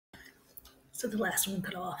So the last one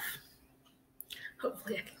cut off.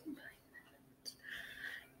 Hopefully I can combine that.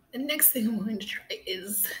 The next thing I'm going to try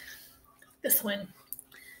is this one,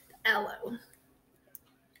 the aloe.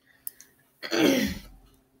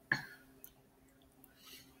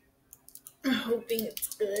 I'm hoping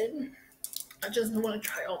it's good. I just want to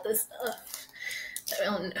try all this stuff. I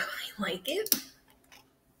don't know I like it.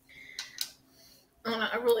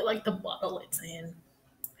 I really like the bottle it's in.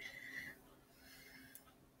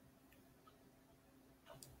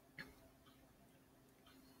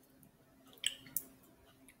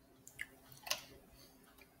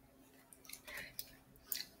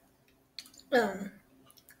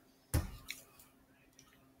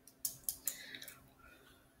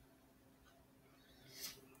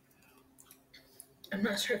 I'm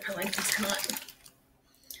not sure if I like this or not.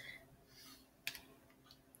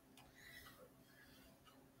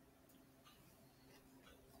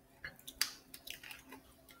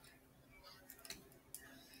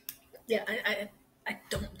 Yeah, I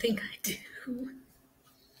don't think I do.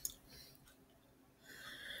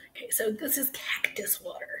 Okay, so this is cactus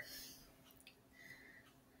water.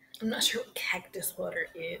 I'm not sure what cactus water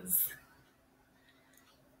is.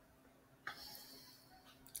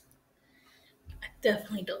 I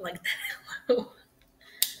definitely don't like that.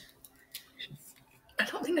 I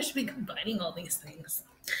don't think I should be combining all these things.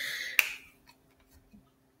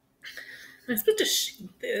 Am I supposed to shoot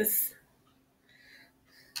this?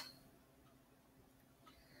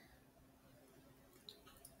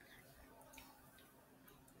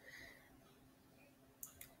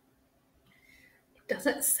 It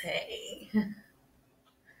doesn't say. So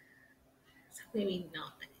maybe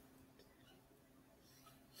not.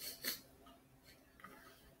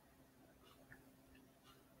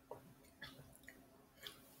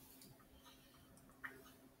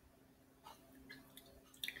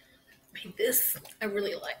 Maybe this I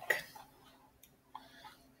really like.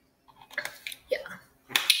 Yeah.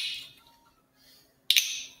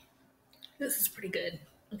 This is pretty good.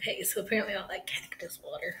 Okay, so apparently I like cactus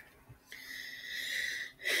water.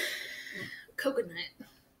 Coconut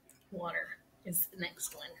water is the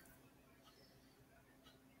next one.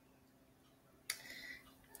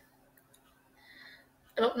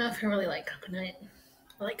 I don't know if I really like coconut.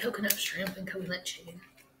 I like coconut shrimp and coconut chicken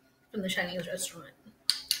from the Chinese restaurant.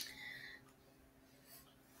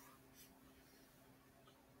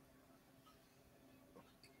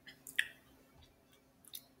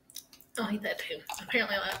 I'll eat that too.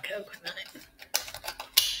 Apparently I like coconut.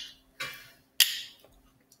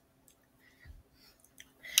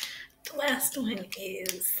 The last one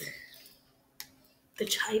is the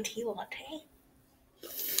chai tea latte.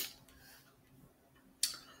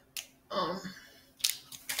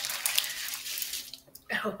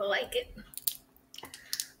 I hope I like it.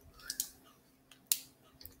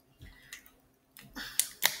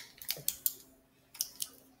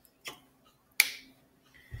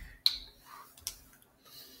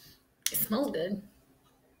 It smells good.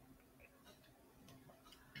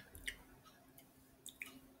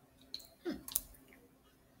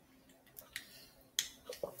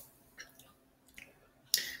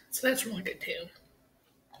 So that's really good too.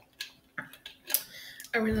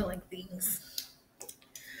 I really like these.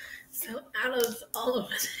 So out of all of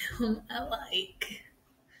them, I like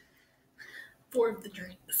 4 of the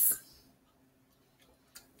drinks.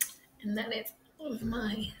 And that is all of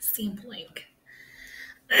my sampling.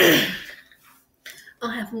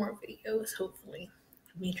 I'll have more videos, hopefully,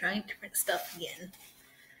 of me trying different stuff again.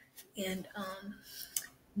 And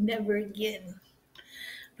never again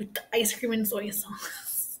with the ice cream and soy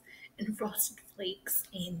sauce and frosted flakes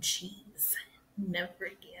and cheese. Never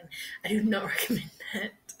again. I do not recommend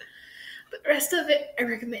that. But the rest of it I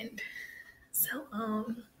recommend.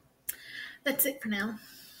 So that's it for now.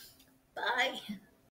 Bye.